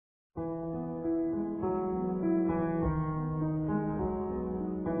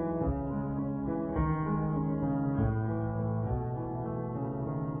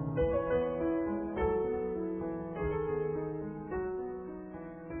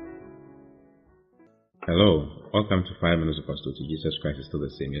Hello, welcome to 5 Minutes of Apostle. Jesus Christ is still the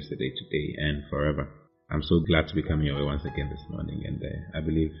same yesterday, today, and forever. I'm so glad to be coming your way once again this morning, and I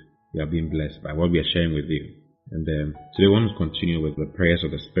believe you are being blessed by what we are sharing with you. And today we want to continue with the prayers of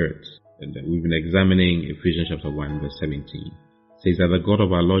the Spirit. And we've been examining Ephesians chapter 1, verse 17. It says that the God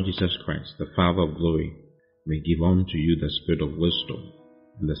of our Lord Jesus Christ, the Father of glory, may give unto you the spirit of wisdom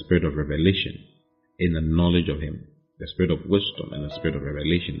and the spirit of revelation in the knowledge of Him. The spirit of wisdom and the spirit of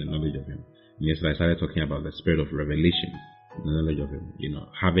revelation, the knowledge of Him. And yesterday I started talking about the spirit of revelation, the knowledge of Him.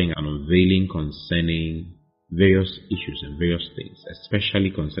 Having an unveiling concerning various issues and various things, especially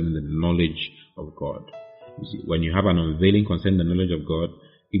concerning the knowledge of God. You see, when you have an unveiling concerning the knowledge of God,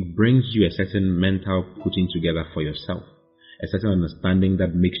 it brings you a certain mental putting together for yourself, a certain understanding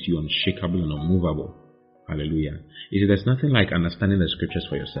that makes you unshakable and unmovable. Hallelujah. You see, there's nothing like understanding the scriptures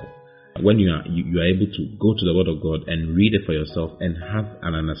for yourself. When you are able to go to the Word of God and read it for yourself and have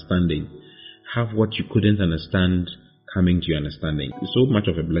an understanding, have what you couldn't understand coming to your understanding. It's so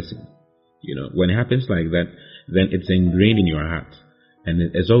much of a blessing. When it happens like that, then it's ingrained in your heart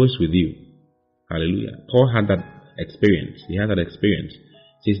and it's always with you. Hallelujah. Paul had that experience. He had that experience.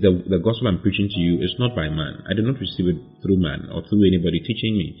 He says the gospel I'm preaching to you is not by man. I did not receive it through man or through anybody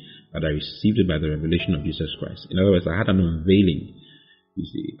teaching me, but I received it by the revelation of Jesus Christ. In other words, I had an unveiling. You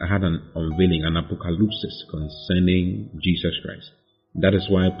see, I had an unveiling, an apocalypse concerning Jesus Christ. That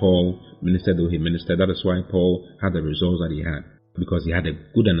is why Paul ministered though he ministered. That is why Paul had the results that he had, because he had a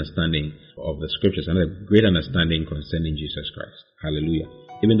good understanding of the scriptures and a great understanding concerning Jesus Christ. Hallelujah.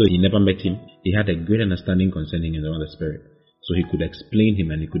 Even though he never met Him, he had a great understanding concerning Him in the Spirit. So he could explain Him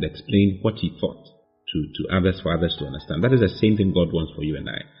and he could explain what he thought to others, for others to understand. That is the same thing God wants for you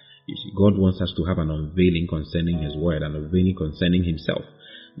and I. You see, God wants us to have an unveiling concerning His Word, an unveiling concerning Himself.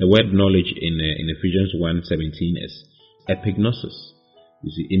 The word knowledge in Ephesians 1:17 is epignosis.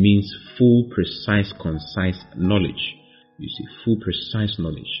 You see, it means full, precise, concise knowledge. You see, full, precise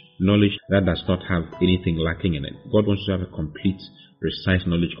knowledge. Knowledge that does not have anything lacking in it. God wants you to have a complete, precise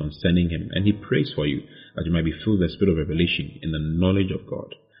knowledge concerning Him. And He prays for you that you might be filled with the spirit of revelation in the knowledge of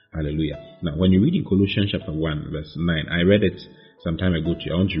God. Hallelujah. Now, when you read in Colossians chapter 1, verse 9, I read it some time ago to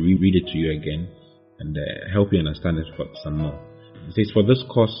you. I want to reread it to you again and help you understand it some more. It says, for this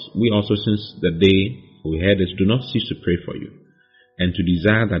cause, we also, since the day we heard it, do not cease to pray for you, and to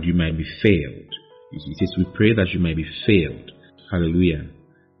desire that you might be filled. You see, it says, we pray that you might be filled. Hallelujah.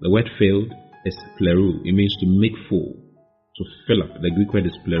 The word filled is pleroo. It means to make full, to fill up. The Greek word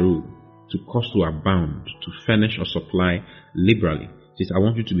is pleroo, to cause to abound, to furnish or supply liberally. It says, I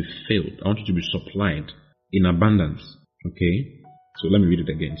want you to be filled. I want you to be supplied in abundance. Okay? So let me read it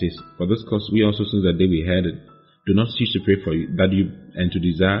again. It says, for this cause we also, since the day we heard it, do not cease to pray for you, and to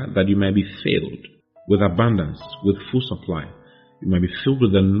desire that you might be filled with abundance, with full supply. You might be filled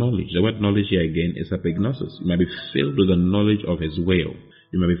with the knowledge. The word knowledge here again is epignosis. You might be filled with the knowledge of His will.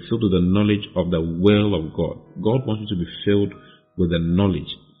 You might be filled with the knowledge of the will of God. God wants you to be filled with the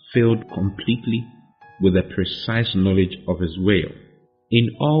knowledge, filled completely with the precise knowledge of His will. In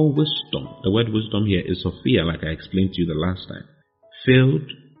all wisdom, the word wisdom here is Sophia, like I explained to you the last time. Filled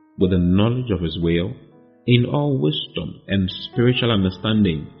with the knowledge of His will, in all wisdom and spiritual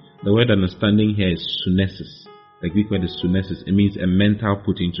understanding. The word understanding here is sunesis. The Greek word is sunesis. It means a mental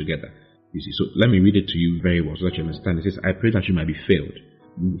putting together. You see, so let me read it to you very well so that you understand. It says, I pray that you might be filled.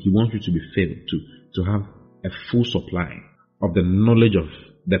 He wants you to be filled, to have a full supply of the knowledge of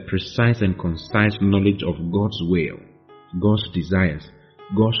the precise and concise knowledge of God's will, God's desires,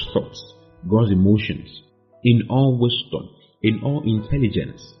 God's thoughts, God's emotions, in all wisdom, in all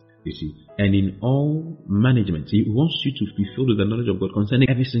intelligence, you see, and in all management. He wants you to be filled with the knowledge of God concerning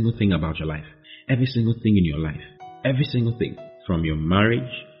every single thing about your life, every single thing in your life, every single thing, from your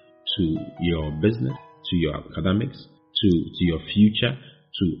marriage to your business, to your academics, to your future,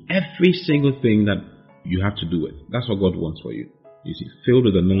 to every single thing that you have to do with. That's what God wants for you. You see, filled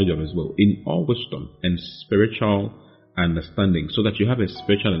with the knowledge of His will, in all wisdom and spiritual understanding, so that you have a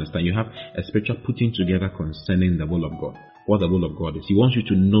spiritual understanding, you have a spiritual putting together concerning the will of God. What the will of God is. He wants you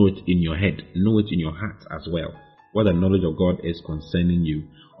to know it in your head, know it in your heart as well. What the knowledge of God is concerning you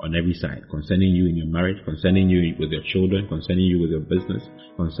on every side, concerning you in your marriage, concerning you with your children, concerning you with your business,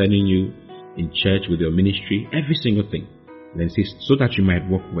 concerning you in church with your ministry, every single thing. Then it says, so that you might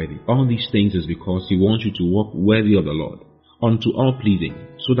walk worthy. All these things is because He wants you to walk worthy of the Lord, unto all pleasing,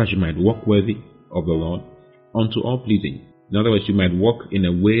 so that you might walk worthy of the Lord, unto all pleasing. In other words, you might walk in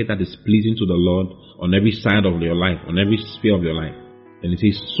a way that is pleasing to the Lord on every side of your life, on every sphere of your life. And it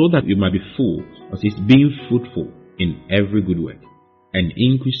says, so that you might be full, or it says, being fruitful in every good work, and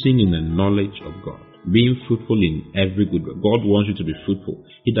increasing in the knowledge of God. Being fruitful in every good work. God wants you to be fruitful.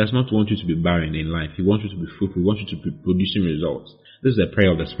 He does not want you to be barren in life. He wants you to be fruitful. He wants you to be producing results. This is the prayer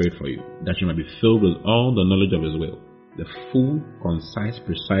of the Spirit for you, that you might be filled with all the knowledge of His will, the full, concise,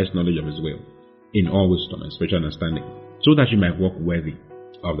 precise knowledge of His will, in all wisdom and spiritual understanding, so that you might walk worthy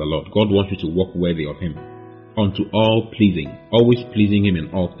of the Lord. God wants you to walk worthy of Him, unto all pleasing, always pleasing Him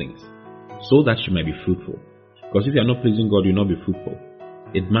in all things, so that you might be fruitful. Because if you are not pleasing God, you will not be fruitful.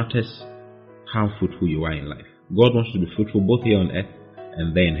 It matters how fruitful you are in life. God wants you to be fruitful both here on earth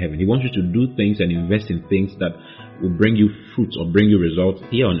and there in heaven. He wants you to do things and invest in things that will bring you fruits or bring you results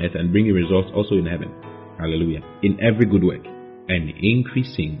here on earth and bring you results also in heaven. Hallelujah. In every good work, and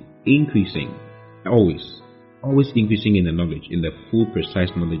increasing, always increasing in the knowledge, in the full, precise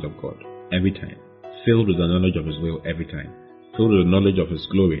knowledge of God every time. Filled with the knowledge of His will every time. Filled with the knowledge of His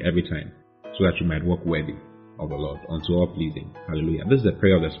glory every time, so that you might walk worthy of the Lord, unto all pleasing. Hallelujah. This is the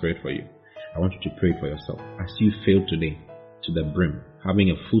prayer of the Spirit for you. I want you to pray for yourself as you fill today to the brim,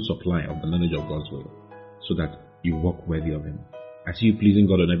 having a full supply of the knowledge of God's will, so that you walk worthy of Him. I see you pleasing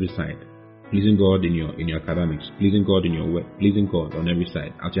God on every side, pleasing God in your academics, pleasing God in your work, pleasing God on every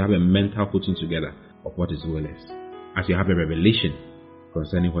side, as you have a mental putting together of what His will is, as you have a revelation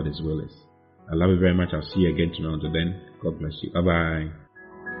concerning what His will is. I love you very much. I'll see you again tomorrow. Until then, God bless you. Bye bye.